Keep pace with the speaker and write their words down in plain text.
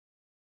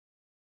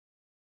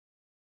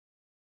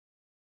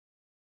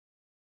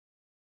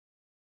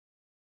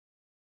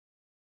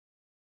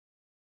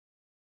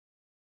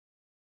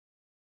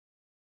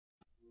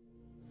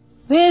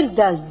Where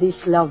does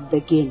this love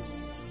begin?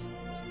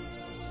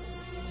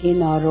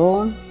 In our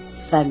own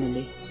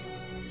family,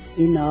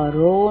 in our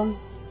own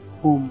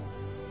home.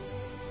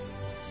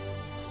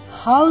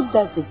 How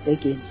does it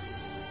begin?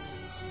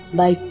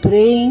 By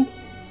praying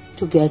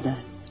together.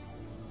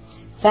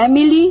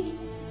 Family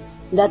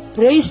that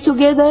prays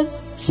together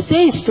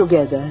stays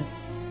together.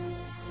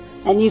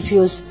 And if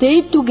you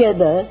stay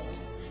together,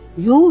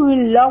 you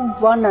will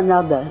love one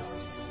another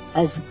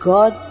as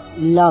God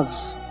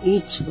loves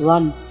each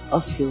one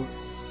of you.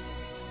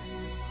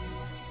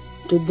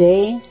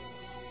 Today,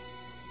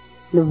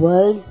 in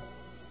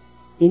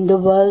the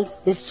world,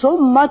 there's so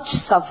much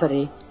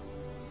suffering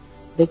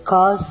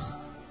because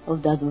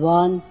of that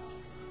want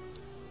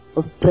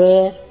of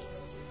prayer,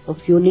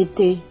 of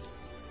unity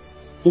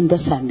in the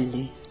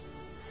family.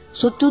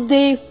 So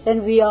today,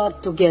 when we are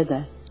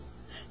together,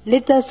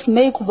 let us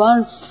make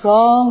one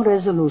strong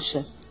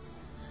resolution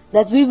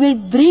that we will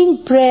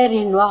bring prayer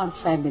in our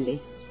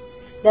family,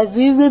 that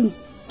we will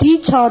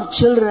teach our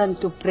children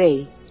to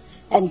pray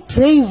and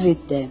pray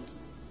with them.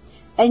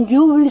 And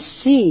you will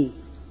see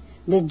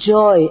the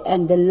joy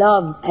and the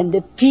love and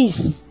the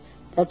peace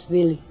that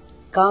will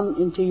come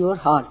into your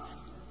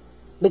hearts.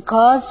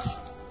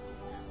 Because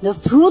the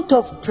fruit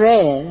of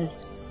prayer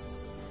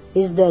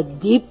is the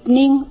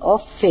deepening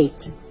of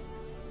faith.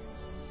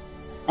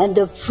 And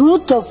the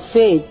fruit of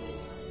faith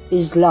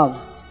is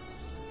love.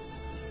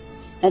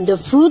 And the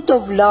fruit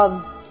of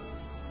love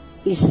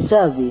is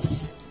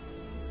service.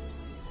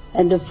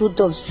 And the fruit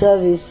of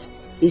service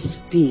is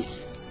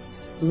peace.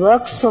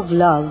 Works of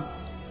love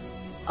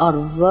are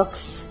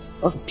works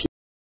of peace.